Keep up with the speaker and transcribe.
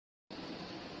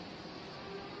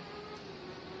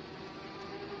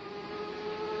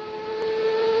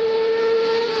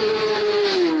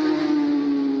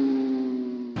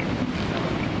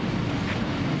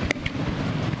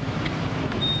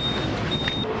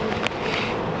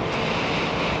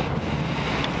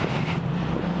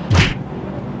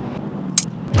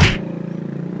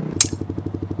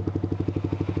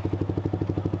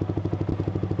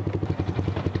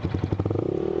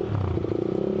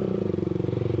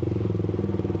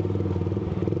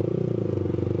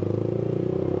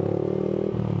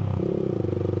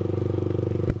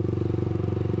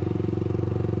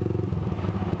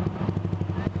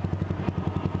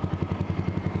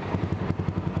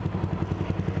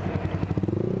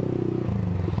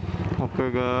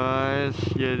Oke guys,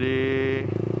 jadi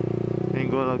ini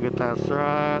gue lagi test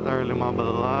ride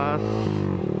R15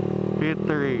 V3.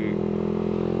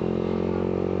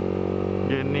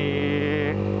 Jadi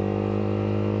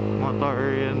motor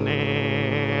ini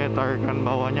tarikan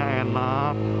bawahnya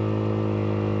enak.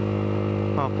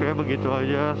 Oke, begitu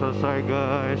aja, selesai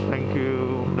guys, thank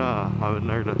you. Dah,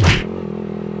 bener dah.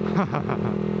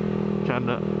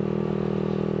 Canda.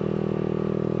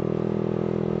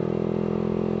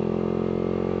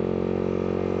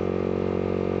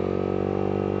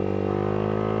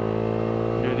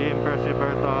 Jadi impresi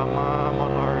pertama,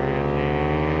 motor ini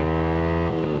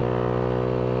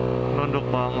nunduk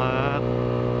banget,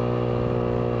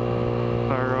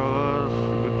 terus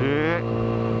gede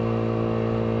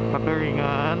tapi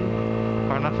ringan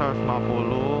karena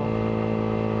 150.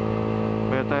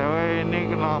 BTW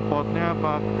ini knalpotnya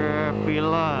pakai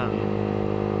Villan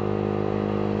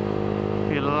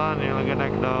yang lagi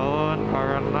naik daun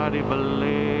karena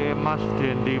dibeli Mas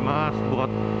Dendi Mas buat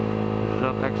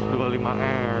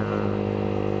ZX25R.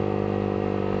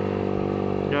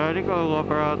 Jadi kalau gua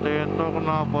perhatiin tuh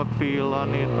knalpot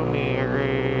Villan itu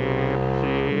mirip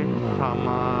sih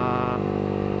sama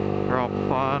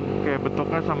R15, kayak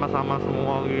bentuknya sama-sama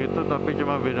semua gitu tapi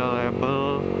cuma beda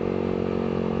label.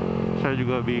 Saya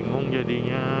juga bingung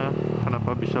jadinya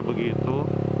kenapa bisa begitu.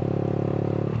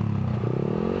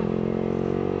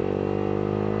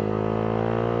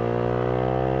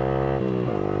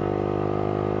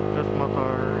 Terus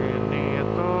motor ini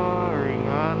itu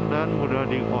ringan dan mudah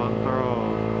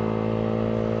dikontrol.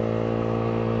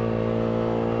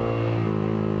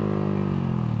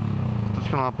 Terus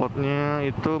knalpotnya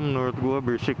itu menurut gua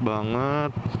berisik banget,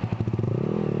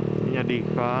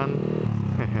 menyedihkan.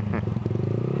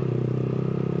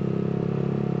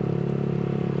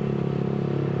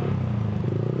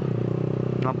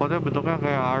 Knalpotnya bentuknya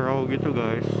kayak arrow gitu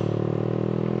guys,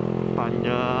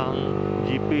 panjang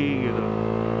GP gitu.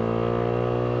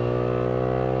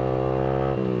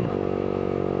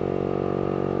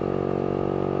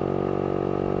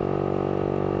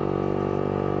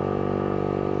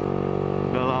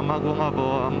 Udah lama gue nggak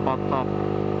bawa 4 tak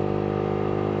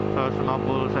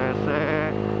 150 cc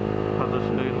 1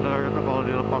 silinder itu kalau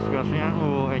dilepas gasnya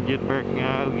engine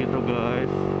brake-nya gitu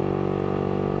guys.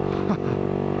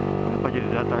 Kenapa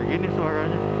jadi datar gini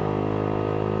suaranya?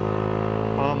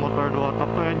 Kalau motor 2 tak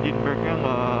tuh engine brake-nya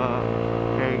nggak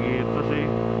kayak gitu sih,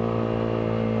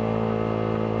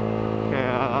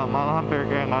 kayak malah hampir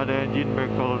kayak nggak ada engine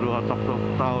brake kalau 2 tak tuh.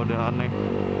 Tahu deh, aneh.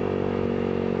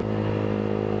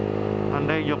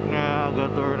 Andai joknya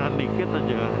agak turunan dikit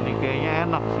aja, ini kayaknya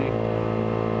enak sih.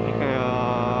 Ini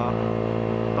kayak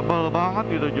tebal banget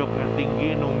gitu joknya,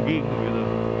 tinggi nungging gitu.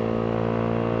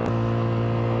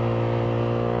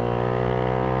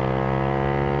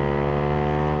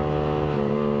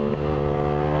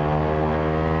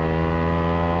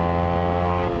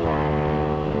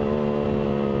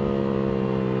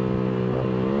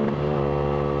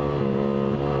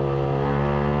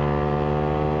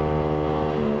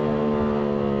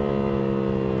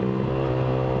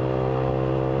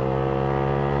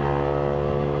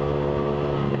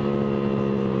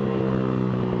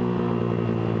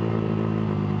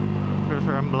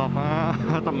 Rem bloknya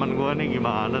temen gue nih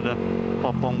gimana dah,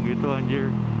 popong gitu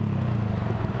anjir,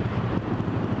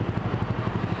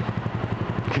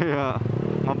 kayak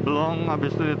ngeblong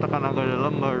habis itu ditekan agak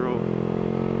dalam baru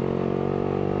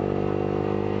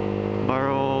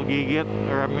gigit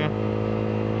remnya.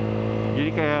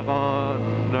 Jadi kayak kalau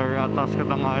dari atas ke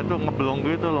tengah itu ngeblong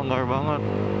gitu, longgar banget.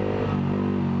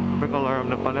 Tapi kalau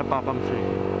rem depannya pakem sih.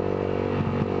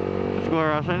 Terus gue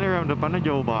rasa ini rem depannya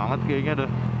jauh banget kayaknya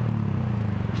dah.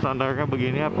 Standarnya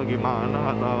begini apa gimana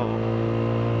nggak tahu.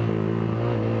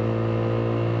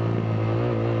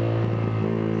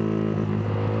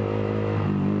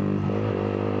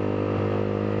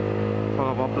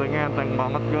 Kalau koplingnya enteng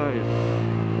banget guys,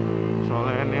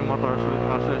 soalnya ini motor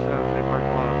asli slipper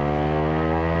clutch.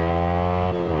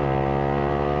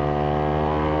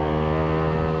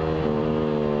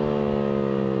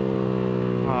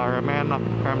 Nah, remnya enak,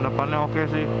 rem depannya oke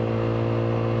sih,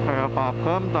 kayak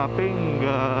pakem tapi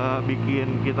nggak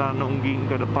bikin kita nungging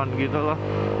ke depan gitu lah.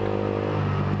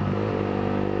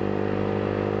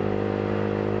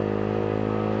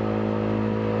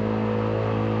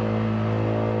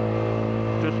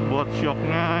 Terus buat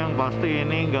shocknya yang pasti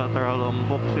ini nggak terlalu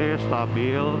empuk sih,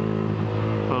 stabil.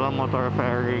 Soalnya motor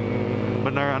fairing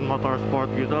beneran motor sport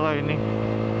gitu lah ini,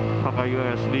 pakai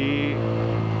USD,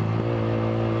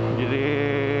 jadi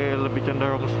lebih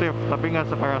cenderung stiff tapi nggak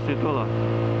sekeras itu lah.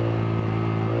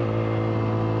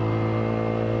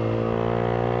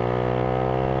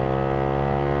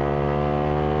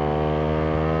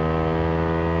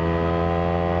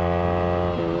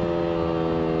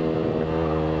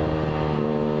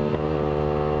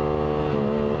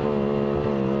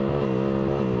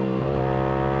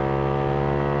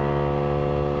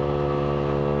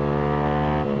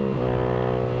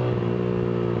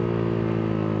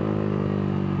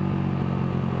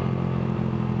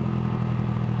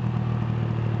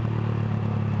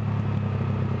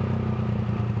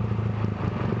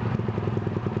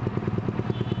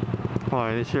 Wah,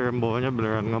 ini sih rem bawahnya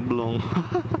beneran ngeblong.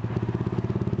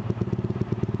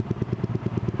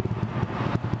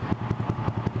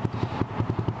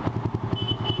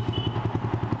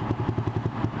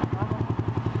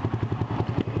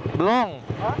 Belum.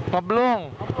 Ngeblong.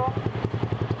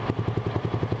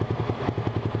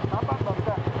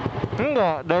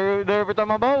 Enggak, dari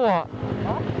pertama bawa.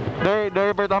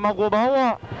 Dari pertama gua bawa.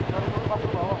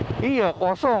 Iya,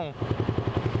 kosong.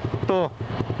 Tuh.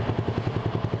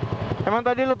 Emang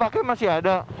tadi lu pakai masih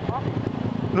ada?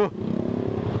 Loh.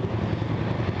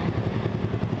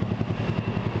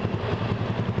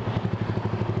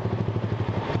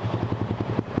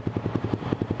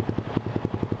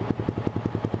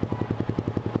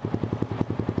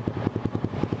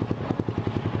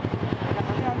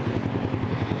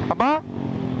 Apa?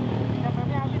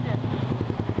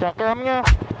 Cakremnya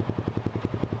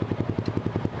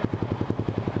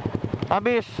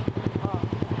habis.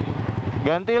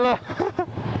 Gantilah.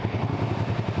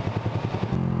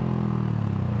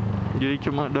 Jadi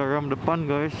cuma ada rem depan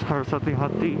guys, harus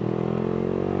hati-hati.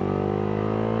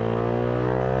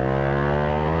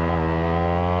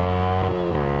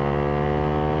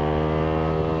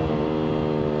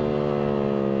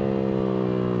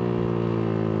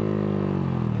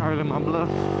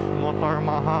 R15 motor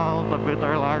mahal tapi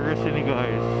terlaris ini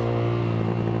guys.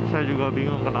 Saya juga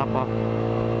bingung kenapa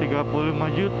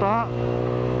 35 juta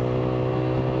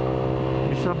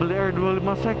bisa beli R25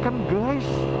 second guys.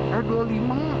 R25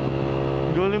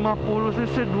 250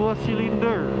 cc 2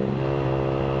 silinder.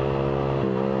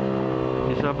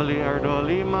 Bisa beli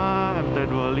R25,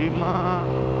 MT25,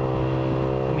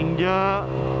 Ninja,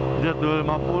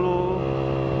 Z250.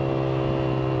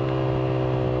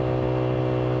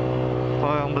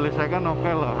 Kalau yang beli second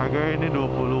oke lah, harganya ini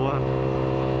 20-an.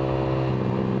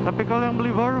 Tapi kalau yang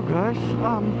beli baru guys,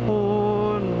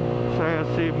 ampun. Saya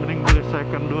sih mending beli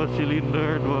second 2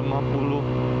 silinder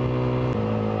 250.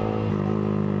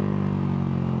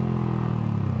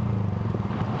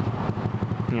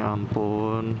 Ya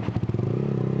ampun.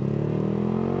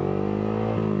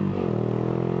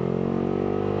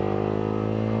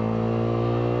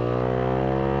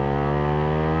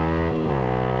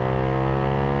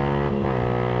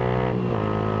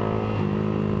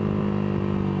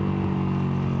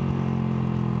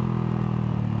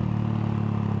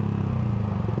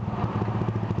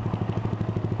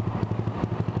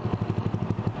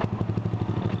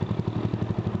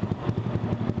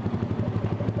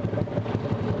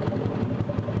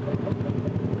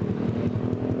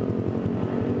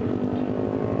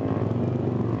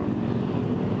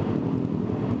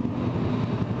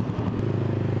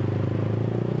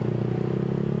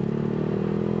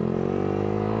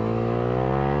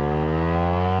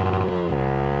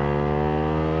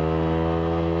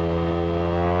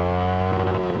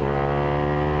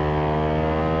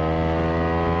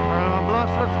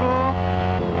 Let's go.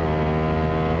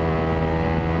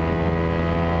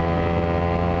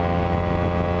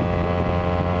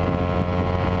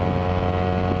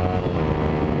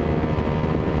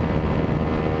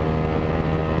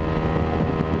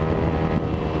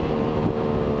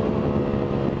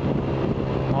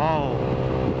 Wow,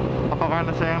 apa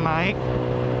karena saya yang naik?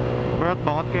 Berat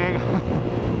banget kayak.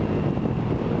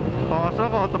 Kalau nggak salah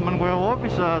kalau temen gue yang bawa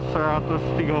bisa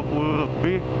 130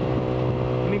 lebih.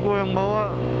 Ini gue yang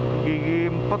bawa gigi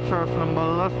 4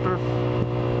 116, terus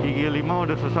gigi 5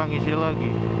 udah susah ngisi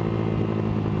lagi.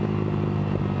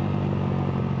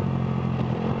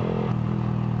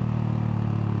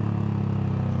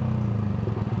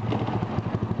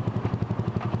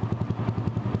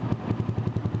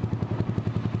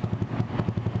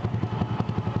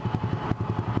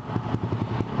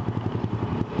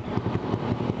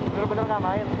 Bener-bener nggak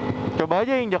main. Coba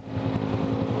aja injak.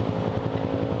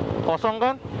 Kosong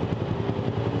kan?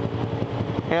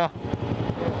 Ya.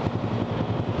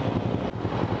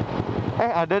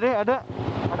 Ada deh, ada.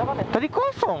 Ada kan ya? Tadi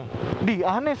kosong. Di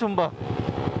aneh sumpah.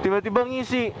 Tiba-tiba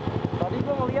ngisi. Tadi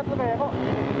gua ngeliat tuh kayak kok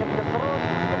injek terus.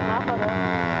 Kenapa kan?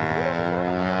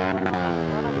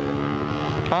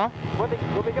 Hah?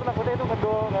 Gua pikir takutnya itu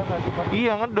ngedol kan tadi.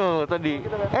 Iya ngedol tadi.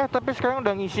 Gitu kan? Tapi sekarang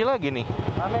udah ngisi lagi nih.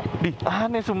 Aneh.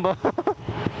 Aneh sumpah.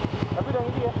 Tapi udah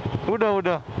ngisi ya?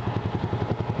 Udah.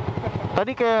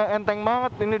 Tadi kayak enteng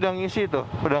banget, ini udah ngisi tuh,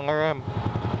 udah ngerem.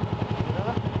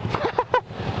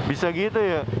 Bisa gitu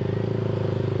ya.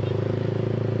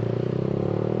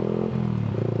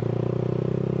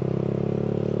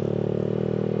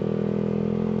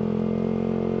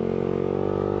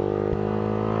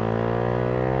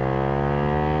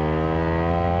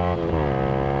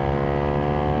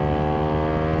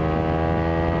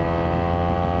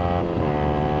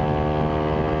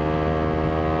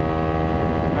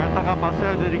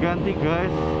 napasnya udah diganti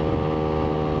guys.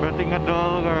 Berarti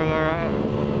ngedol gara-gara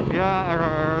ya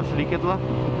error sedikit lah.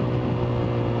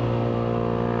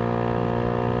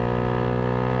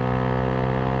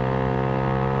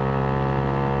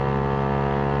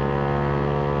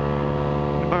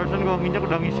 Barusan gua nginjak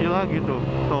udah ngisi lagi tuh.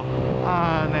 Tuh,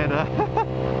 aneh dah.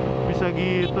 Bisa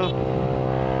gitu.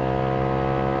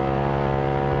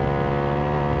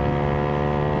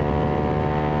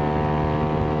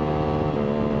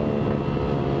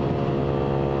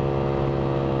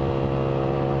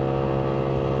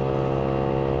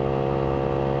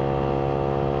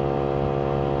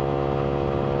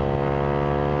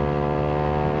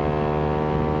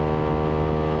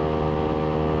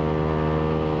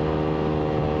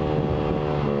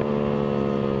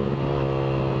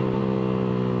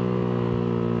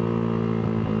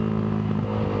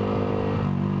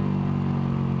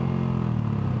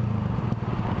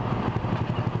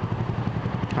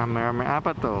 Rame-rame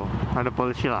apa tuh? Ada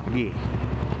polisi lagi.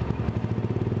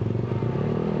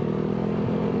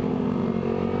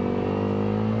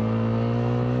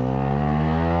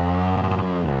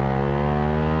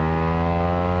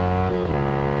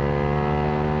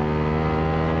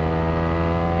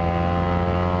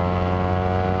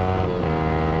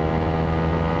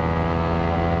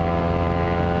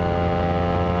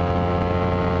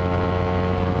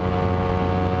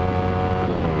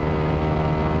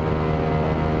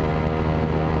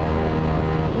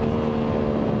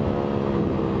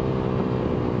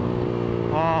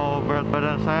 Berat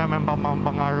badan saya memang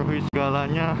mempengaruhi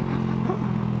segalanya.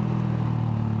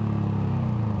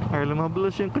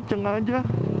 R15 yang kenceng aja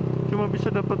cuma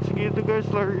bisa dapat segitu guys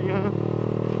larinya.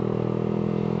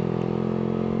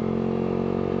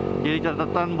 Jadi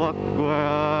catatan buat gue,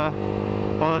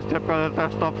 kalau setiap kali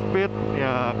tes top speed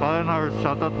ya kalian harus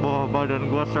catat bahwa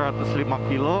badan gue 105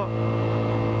 kilo.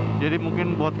 Jadi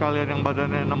mungkin buat kalian yang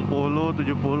badannya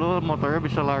 60-70 motornya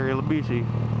bisa lari lebih sih.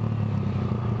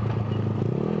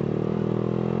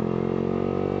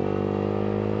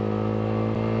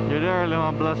 Jadi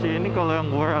R15 ini kalau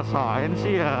yang gue rasain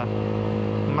sih ya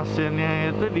mesinnya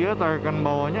itu dia tarikan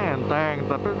bawahnya enteng,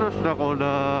 tapi terus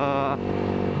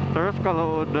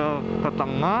kalau udah ke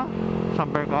tengah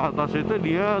sampai ke atas itu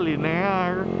dia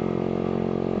linear.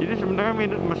 Jadi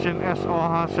sebenarnya mesin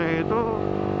SOHC itu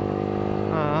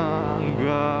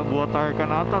nggak buat tarikan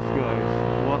atas guys,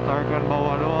 buat tarikan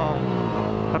bawah doang.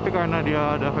 Tapi karena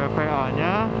dia ada VVA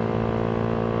nya,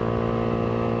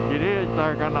 jadi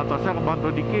tarikan atasnya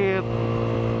kebantu dikit.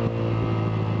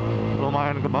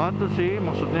 Lumayan kebantu sih,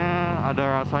 maksudnya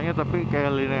ada rasanya tapi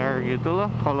kayak linear gitu lah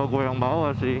kalau gue yang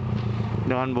bawa sih.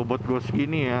 Dengan bobot gue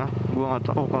segini ya, gue nggak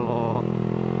tahu kalau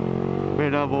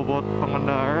beda bobot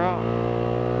pengendara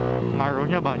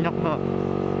ngaruhnya banyak nggak.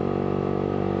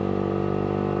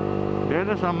 Dia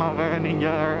udah sama kayak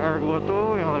Ninja RR gue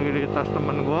tuh yang lagi di tes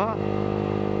temen gue.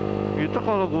 Itu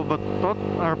kalau gue betot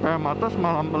RPM atas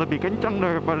malah lebih kencang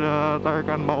daripada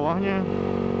tarikan bawahnya.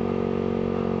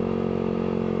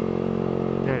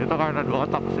 Ya itu karena 2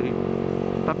 tak sih.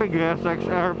 Tapi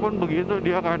GSX-R pun begitu,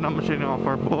 dia karena mesinnya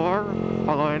overbore.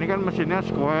 Kalau ini kan mesinnya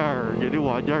square, jadi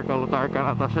wajar kalau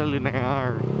tarikan atasnya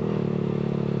linear.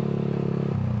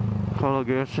 Kalau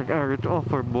GSX-R itu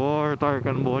overbore,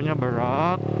 tarikan bawahnya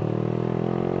berat,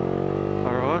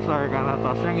 terus tarikan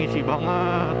atasnya ngisi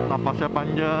banget, napasnya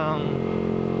panjang.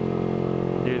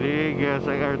 Jadi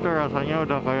GSX-R itu rasanya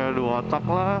udah kayak 2 tak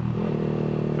lah.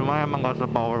 Cuma emang gak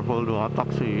se-powerful 2 tak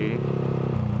sih.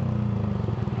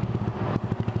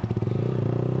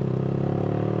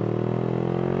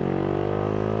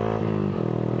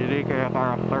 Jadi kayak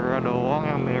karakternya doang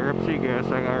yang mirip sih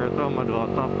GSX-R itu sama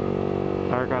 2 tak.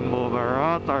 Tarikan bawah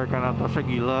berat, tarikan atasnya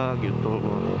gila gitu.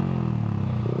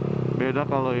 Beda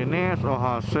kalau ini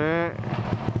SOHC,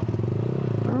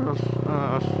 terus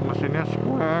mesinnya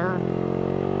square.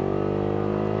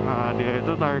 Nah dia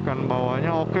itu tarikan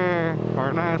bawahnya oke,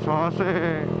 karena SOHC.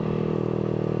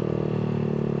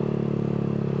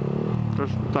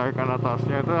 Terus tarikan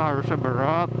atasnya itu harusnya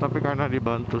berat, tapi karena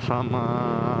dibantu sama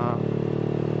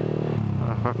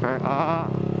VVA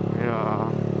ya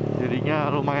jadinya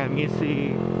lumayan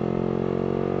ngisi.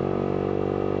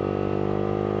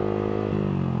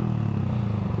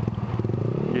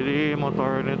 Jadi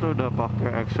motor ini tuh udah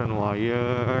pakai action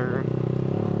wire,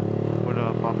 udah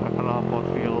pakai knalpot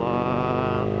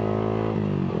Villan,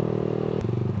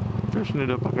 terus ini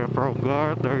udah pakai pro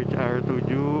guard dari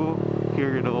CR7.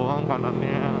 Kiri doang,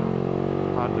 kanannya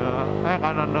ada,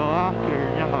 kanan doang,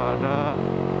 kirinya nggak ada.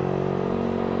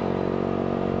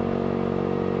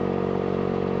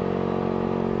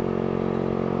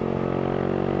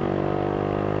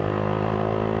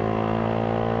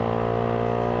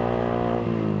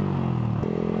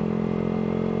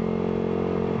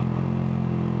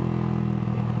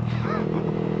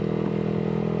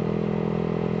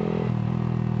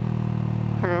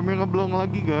 remnya ngeblong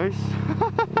lagi guys.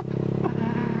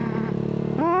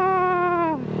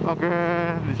 Oke,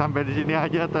 sampai di sini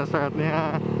aja tes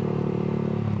ride-nya.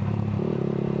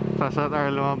 Tes ride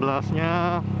R15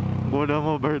 nya gue udah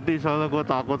mau berhenti soalnya gue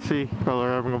takut sih kalau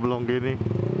rem ngeblong gini.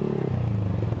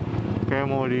 Kayak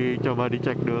mau dicoba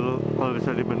dicek dulu, kalau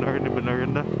bisa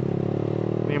dibenerin dah.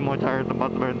 Ini mau cari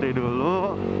tempat berhenti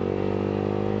dulu.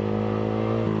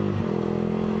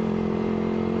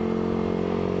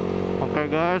 Oke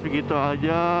guys, begitu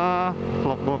aja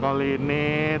vlog gue kali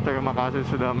ini. Terima kasih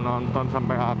sudah menonton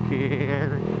sampai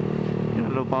akhir.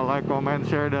 Jangan lupa like, comment,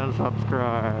 share, dan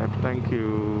subscribe. Thank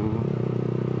you.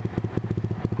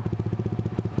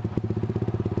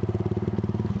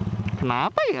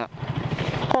 Kenapa ya?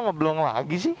 Kok ngeblong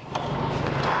lagi sih?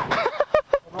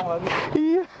 Ngeblong lagi?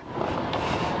 Iya.